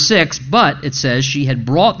 Verse 6, but, it says, she had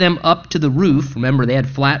brought them up to the roof. Remember, they had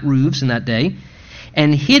flat roofs in that day.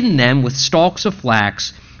 And hidden them with stalks of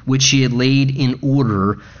flax, which she had laid in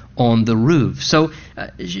order on the roof. So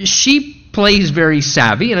she plays very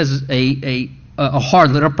savvy, and as a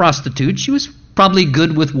harlot, a prostitute, she was probably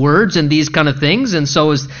good with words and these kind of things. And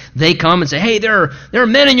so as they come and say, hey, there are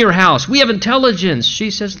men in your house, we have intelligence,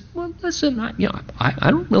 she says, well, listen, I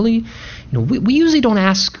don't really, we usually don't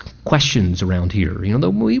ask questions around here. We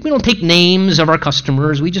don't take names of our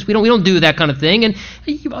customers. We don't do that kind of thing. And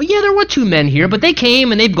yeah, there were 2 men here, but they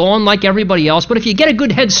came and they've gone like everybody else. But if you get a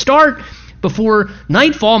good head start before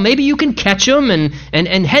nightfall, maybe you can catch them and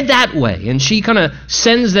head that way. And she kind of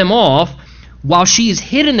sends them off while she's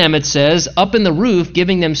hidden them, it says, up in the roof,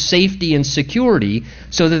 giving them safety and security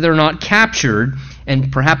so that they're not captured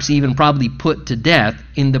and perhaps even probably put to death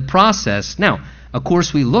in the process. Now, of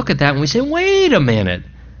course, we look at that and we say, wait a minute,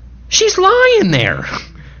 she's lying there.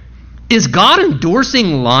 Is God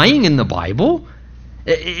endorsing lying in the Bible?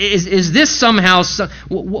 Is this somehow,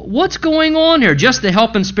 what's going on here? Just to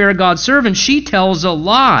help and spare God's servant, she tells a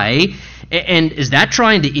lie, and is that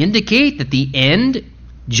trying to indicate that the end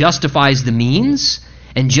justifies the means?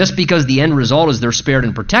 And just because the end result is they're spared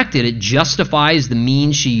and protected, it justifies the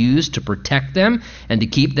means she used to protect them and to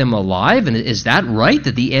keep them alive? And is that right,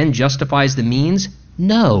 that the end justifies the means?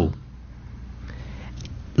 No.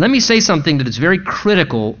 Let me say something that is very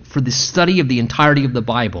critical for the study of the entirety of the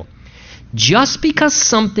Bible. Just because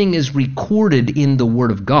something is recorded in the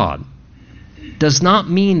Word of God does not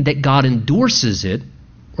mean that God endorses it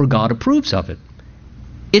or God approves of it.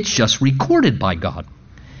 It's just recorded by God.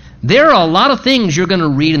 There are a lot of things you're going to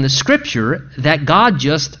read in the Scripture that God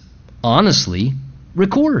just honestly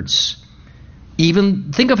records.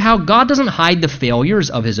 Even think of how God doesn't hide the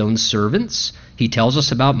failures of his own servants. He tells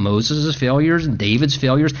us about Moses' failures and David's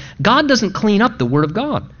failures. God doesn't clean up the Word of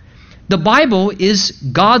God. The Bible is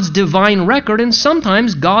God's divine record, and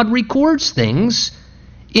sometimes God records things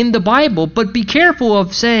in the Bible. But be careful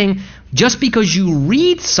of saying, just because you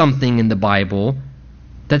read something in the Bible,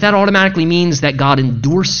 that automatically means that God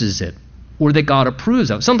endorses it or that God approves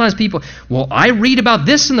of. Sometimes people, well, I read about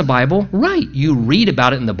this in the Bible. Right, you read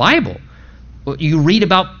about it in the Bible. You read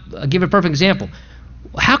about, I'll give a perfect example.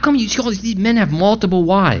 How come you see all these men have multiple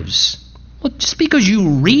wives? Well, just because you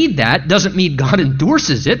read that doesn't mean God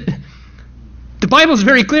endorses it. The Bible is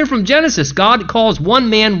very clear from Genesis. God calls one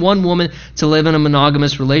man, one woman to live in a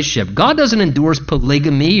monogamous relationship. God doesn't endorse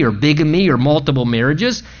polygamy or bigamy or multiple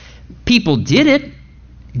marriages. People did it.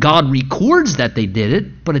 God records that they did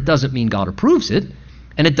it, but it doesn't mean God approves it,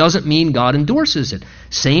 and it doesn't mean God endorses it.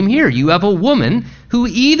 Same here. You have a woman who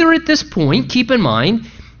either at this point, keep in mind,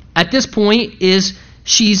 at this point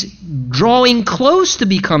she's drawing close to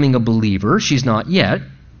becoming a believer. She's not yet.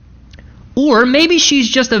 Or maybe she's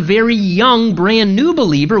just a very young, brand new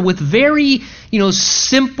believer with very,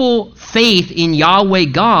 simple faith in Yahweh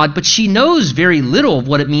God, but she knows very little of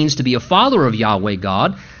what it means to be a follower of Yahweh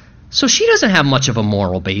God. So she doesn't have much of a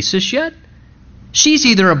moral basis yet. She's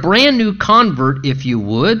either a brand new convert, if you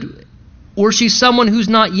would, or she's someone who's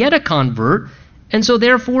not yet a convert, and so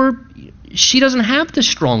therefore she doesn't have the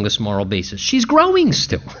strongest moral basis. She's growing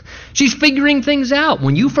still. She's figuring things out.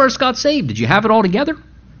 When you first got saved, did you have it all together?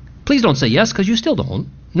 Please don't say yes, because you still don't.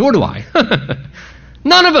 Nor do I.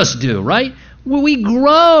 None of us do, right? We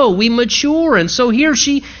grow, we mature, and so here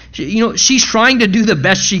she's trying to do the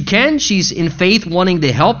best she can. She's in faith wanting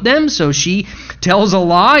to help them, so she tells a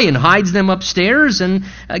lie and hides them upstairs, and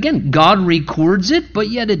again, God records it, but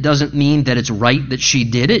yet it doesn't mean that it's right that she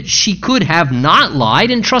did it. She could have not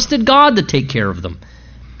lied and trusted God to take care of them.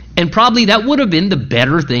 And probably that would have been the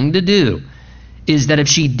better thing to do, is that if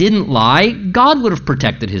she didn't lie, God would have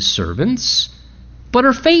protected his servants. But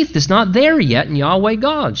her faith is not there yet in Yahweh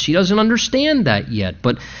God. She doesn't understand that yet.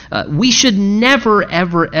 But we should never,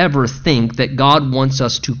 ever, ever think that God wants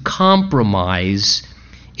us to compromise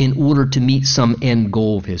in order to meet some end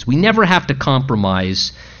goal of his. We never have to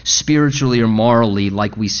compromise spiritually or morally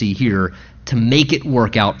like we see here to make it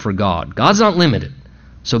work out for God. God's not limited.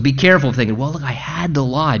 So be careful thinking, well, look, I had to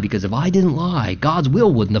lie because if I didn't lie, God's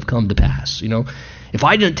will wouldn't have come to pass. If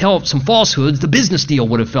I didn't tell some falsehoods, the business deal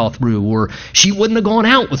would have fell through, or she wouldn't have gone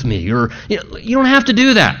out with me, or you don't have to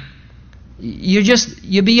do that.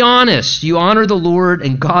 You be honest. You honor the Lord,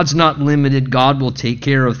 and God's not limited. God will take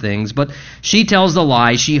care of things. But she tells the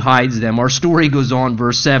lie. She hides them. Our story goes on,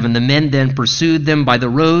 verse 7. The men then pursued them by the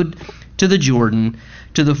road to the Jordan,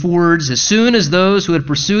 to the fords. As soon as those who had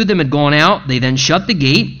pursued them had gone out, they then shut the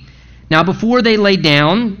gate. Now before they lay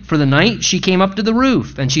down for the night, she came up to the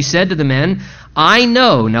roof, and she said to the men, I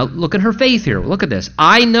know, now look at her faith here, look at this,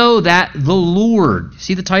 I know that the Lord,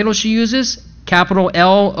 see the title she uses? Capital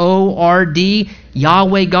L-O-R-D,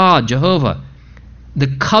 Yahweh God, Jehovah.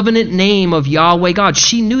 The covenant name of Yahweh God.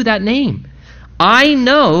 She knew that name. I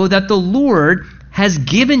know that the Lord has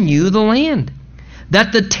given you the land,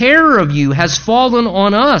 that the terror of you has fallen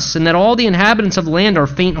on us, and that all the inhabitants of the land are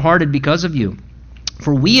faint-hearted because of you.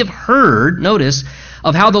 For we have heard, notice,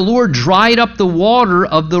 of how the Lord dried up the water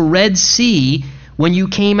of the Red Sea when you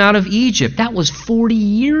came out of Egypt. That was 40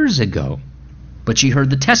 years ago. But she heard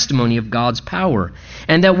the testimony of God's power,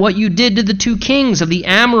 and that what you did to the two kings of the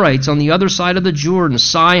Amorites on the other side of the Jordan,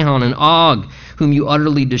 Sihon and Og, whom you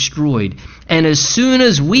utterly destroyed. And as soon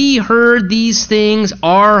as we heard these things,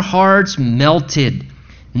 our hearts melted.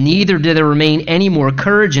 Neither did there remain any more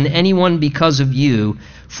courage in anyone because of you.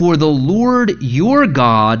 For the Lord your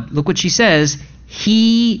God, look what she says,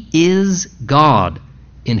 He is God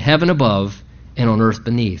in heaven above and on earth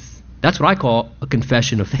beneath. That's what I call a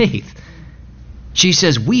confession of faith. She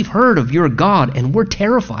says, we've heard of your God and we're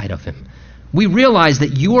terrified of him. We realize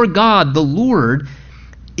that your God, the Lord,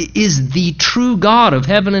 is the true God of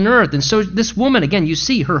heaven and earth. And so this woman, again, you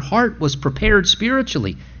see, her heart was prepared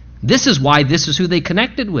spiritually. This is why this is who they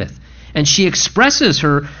connected with. And she expresses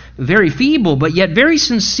her very feeble but yet very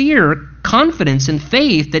sincere confidence and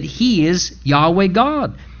faith that he is Yahweh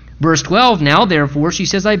God. Verse 12, now therefore, she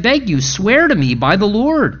says, I beg you, swear to me by the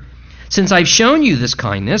Lord, since I've shown you this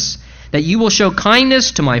kindness, that you will show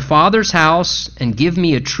kindness to my father's house and give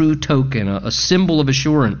me a true token, a symbol of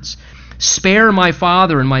assurance. Spare my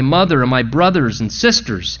father and my mother and my brothers and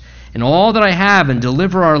sisters and all that I have, and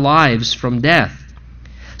deliver our lives from death.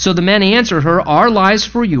 So the men answered her, our lives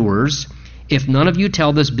for yours, if none of you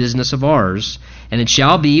tell this business of ours. And it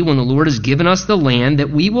shall be, when the Lord has given us the land, that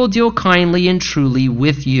we will deal kindly and truly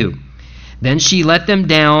with you. Then she let them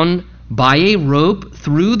down by a rope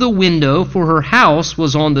through the window, for her house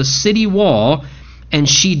was on the city wall, and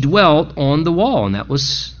she dwelt on the wall. And that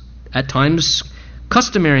was at times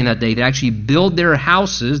customary in that day to actually build their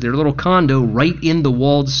houses, their little condo, right in the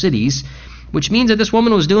walled cities. which means that this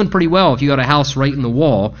woman was doing pretty well if you had a house right in the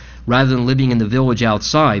wall rather than living in the village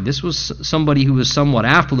outside. This was somebody who was somewhat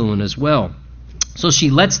affluent as well. So she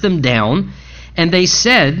lets them down, and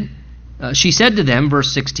she said to them,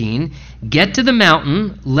 verse 16, "Get to the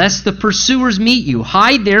mountain, lest the pursuers meet you.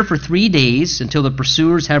 Hide there for 3 days until the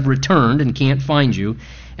pursuers have returned and can't find you,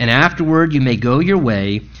 and afterward you may go your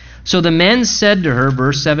way." So the men said to her,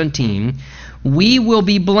 verse 17, "We will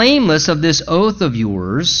be blameless of this oath of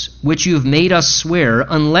yours, which you have made us swear,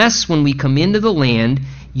 unless when we come into the land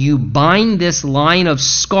you bind this line of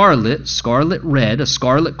scarlet red, a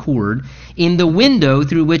scarlet cord, in the window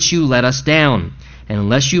through which you let us down. And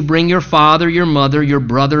unless you bring your father, your mother, your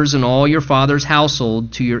brothers, and all your father's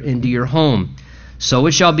household into your home. So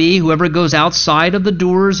it shall be, whoever goes outside of the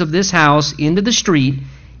doors of this house into the street,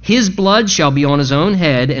 his blood shall be on his own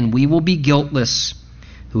head, and we will be guiltless.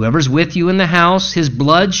 Whoever's with you in the house, his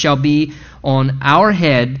blood shall be on our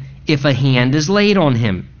head if a hand is laid on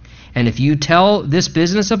him. And if you tell this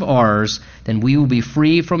business of ours, then we will be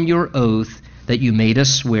free from your oath that you made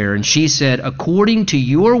us swear." And she said, "According to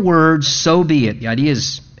your words, so be it." The idea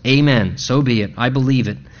is, amen, so be it. I believe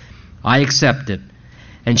it. I accept it.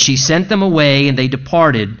 And she sent them away, and they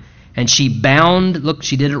departed. And she bound, look,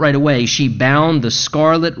 she did it right away, she bound the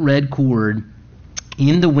scarlet red cord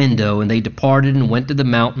in the window, and they departed and went to the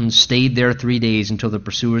mountains, stayed there 3 days until the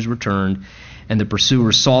pursuers returned. And the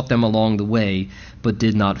pursuers sought them along the way, but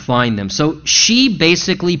did not find them. So she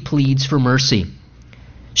basically pleads for mercy.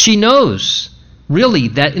 She knows, really,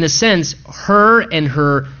 that in a sense, her and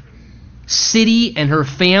her city and her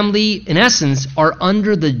family, in essence, are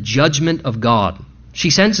under the judgment of God.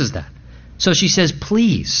 She senses that. So she says,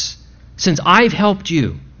 "Please, since I've helped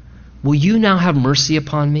you, will you now have mercy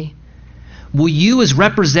upon me? Will you, as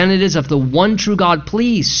representatives of the one true God,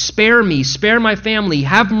 please spare me, spare my family,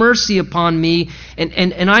 have mercy upon me."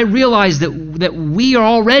 And I realize that we are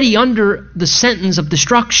already under the sentence of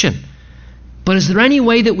destruction. But is there any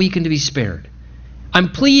way that we can be spared? I'm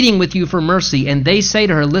pleading with you for mercy. And they say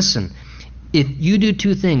to her, "Listen, if you do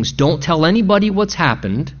 2 things, don't tell anybody what's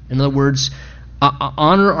happened." In other words,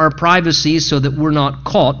 honor our privacy so that we're not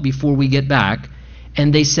caught before we get back.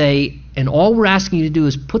 And they say, "And all we're asking you to do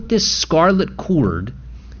is put this scarlet cord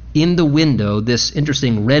in the window," this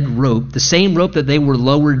interesting red rope, the same rope that they were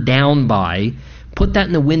lowered down by, put that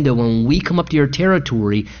in the window. When we come up to your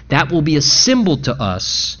territory, that will be a symbol to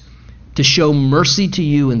us to show mercy to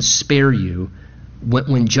you and spare you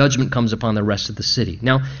when judgment comes upon the rest of the city.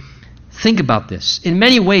 Now, think about this. In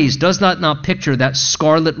many ways, does that not picture that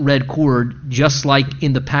scarlet red cord just like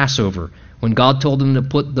in the Passover, when God told them to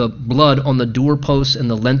put the blood on the doorposts and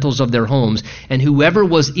the lintels of their homes, and whoever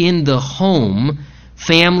was in the home,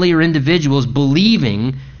 family or individuals,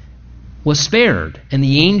 believing, was spared, and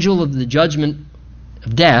the angel of the judgment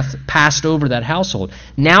of death passed over that household.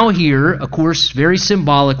 Now here, of course, very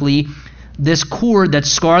symbolically, this cord that's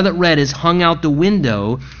scarlet red is hung out the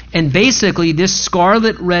window, and basically this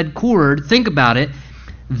scarlet red cord, think about it,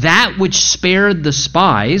 that which spared the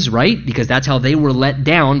spies, right? Because that's how they were let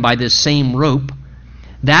down, by this same rope.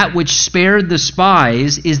 That which spared the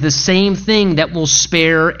spies is the same thing that will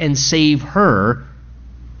spare and save her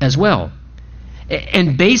as well.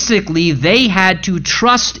 And basically they had to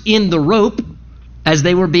trust in the rope as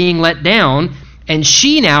they were being let down, and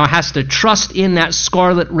she now has to trust in that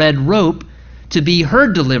scarlet red rope to be her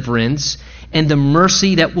deliverance and the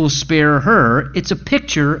mercy that will spare her. It's a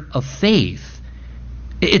picture of faith.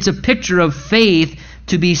 It's a picture of faith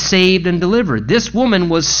to be saved and delivered. This woman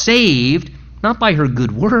was saved not by her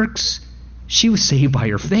good works. She was saved by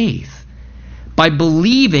her faith. By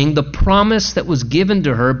believing the promise that was given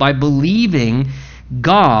to her, by believing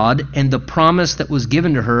God and the promise that was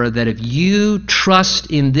given to her that if you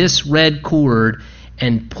trust in this red cord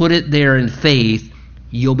and put it there in faith,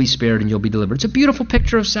 you'll be spared and you'll be delivered. It's a beautiful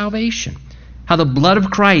picture of salvation. How the blood of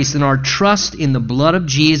Christ and our trust in the blood of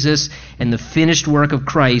Jesus and the finished work of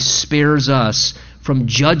Christ spares us from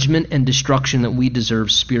judgment and destruction that we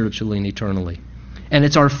deserve spiritually and eternally. And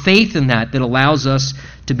it's our faith in that that allows us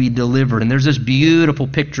to be delivered. And there's this beautiful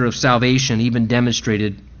picture of salvation even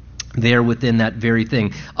demonstrated there within that very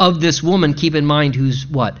thing. Of this woman, keep in mind, who's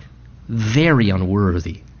what? Very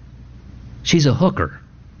unworthy. She's a hooker.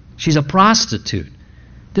 She's a prostitute.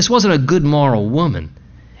 This wasn't a good moral woman.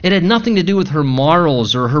 It had nothing to do with her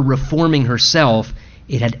morals or her reforming herself.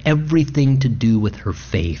 It had everything to do with her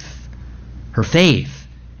faith. Her faith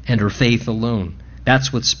and her faith alone.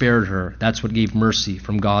 That's what spared her. That's what gave mercy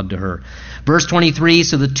from God to her. Verse 23,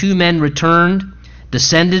 so the 2 men returned,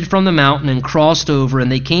 descended from the mountain, and crossed over,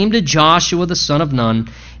 and they came to Joshua the son of Nun,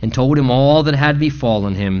 and told him all that had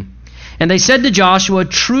befallen him. And they said to Joshua,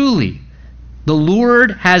 truly, The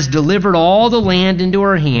Lord has delivered all the land into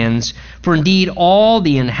our hands, for indeed all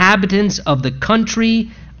the inhabitants of the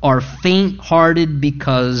country are faint-hearted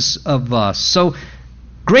because of us. So,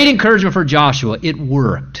 great encouragement for Joshua. It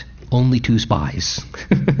worked. Only 2 spies.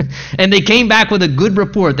 And they came back with a good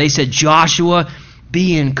report. They said, Joshua,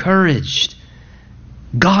 be encouraged.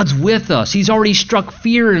 God's with us. He's already struck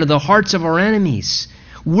fear into the hearts of our enemies.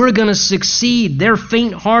 We're going to succeed. They're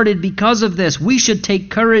faint-hearted because of this. We should take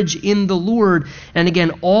courage in the Lord. And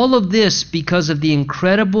again, all of this because of the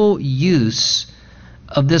incredible use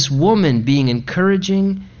of this woman being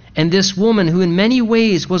encouraging, and this woman who in many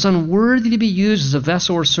ways was unworthy to be used as a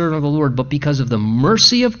vessel or servant of the Lord, but because of the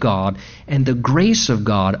mercy of God and the grace of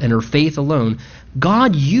God and her faith alone,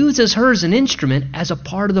 God uses her as an instrument as a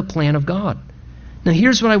part of the plan of God. Now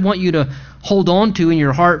here's what I want you to hold on to in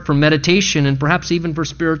your heart for meditation and perhaps even for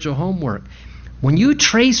spiritual homework. When you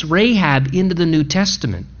trace Rahab into the New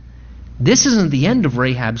Testament, this isn't the end of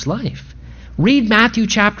Rahab's life. Read Matthew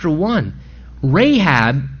chapter 1.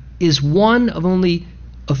 Rahab is one of only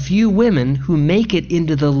a few women who make it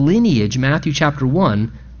into the lineage, Matthew chapter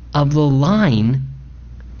 1, of the line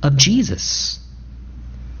of Jesus.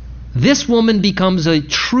 This woman becomes a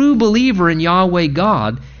true believer in Yahweh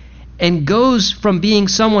God and goes from being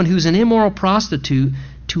someone who's an immoral prostitute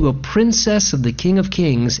to a princess of the King of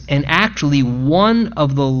Kings, and actually one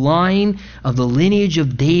of the line of the lineage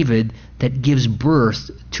of David that gives birth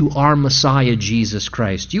to our Messiah, Jesus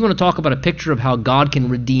Christ. You want to talk about a picture of how God can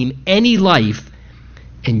redeem any life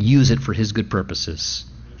and use it for his good purposes.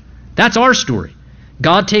 That's our story.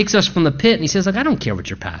 God takes us from the pit and he says, I don't care what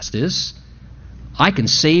your past is. I can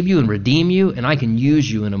save you and redeem you, and I can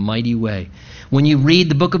use you in a mighty way. When you read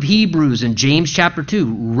the book of Hebrews in James chapter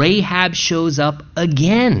 2, Rahab shows up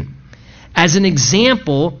again as an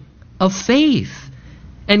example of faith.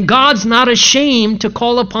 And God's not ashamed to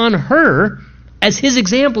call upon her as his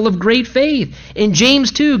example of great faith. In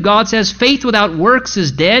James 2, God says, faith without works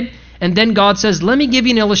is dead. And then God says, let me give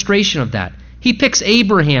you an illustration of that. He picks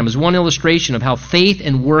Abraham as one illustration of how faith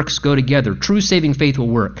and works go together. True saving faith will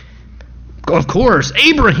work. Of course,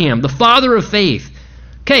 Abraham, the father of faith.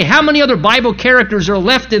 Okay, how many other Bible characters are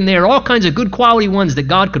left in there? All kinds of good quality ones that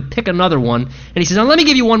God could pick another one. And he says, now let me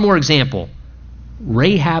give you one more example.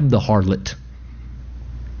 Rahab the harlot.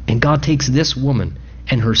 And God takes this woman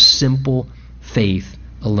and her simple faith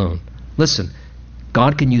alone. Listen,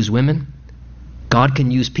 God can use women. God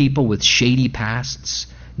can use people with shady pasts.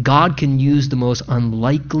 God can use the most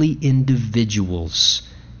unlikely individuals.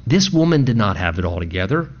 This woman did not have it all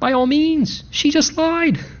together. By all means, she just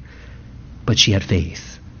lied. But she had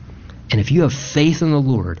faith. And if you have faith in the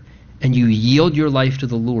Lord and you yield your life to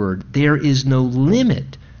the Lord, there is no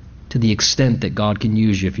limit to the extent that God can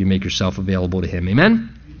use you if you make yourself available to him. Amen?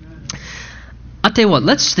 I'll tell you what,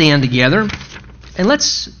 let's stand together and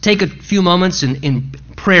let's take a few moments in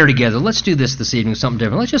prayer together. Let's do this evening, something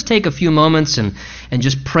different. Let's just take a few moments and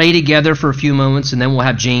just pray together for a few moments, and then we'll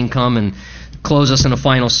have Jane come and close us in a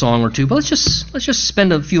final song or two. But let's just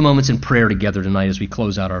spend a few moments in prayer together tonight as we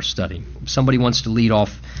close out our study. If somebody wants to lead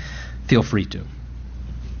off, feel free to.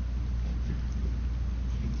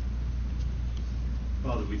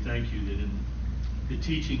 Father, we thank you that in the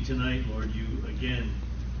teaching tonight, Lord, you again,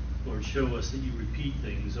 Lord, show us that you repeat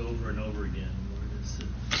things over and over again, Lord. As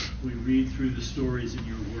we read through the stories in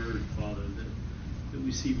your word, Father, that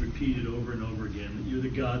we see repeated over and over again, that you're the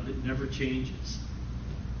God that never changes,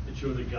 that you're the God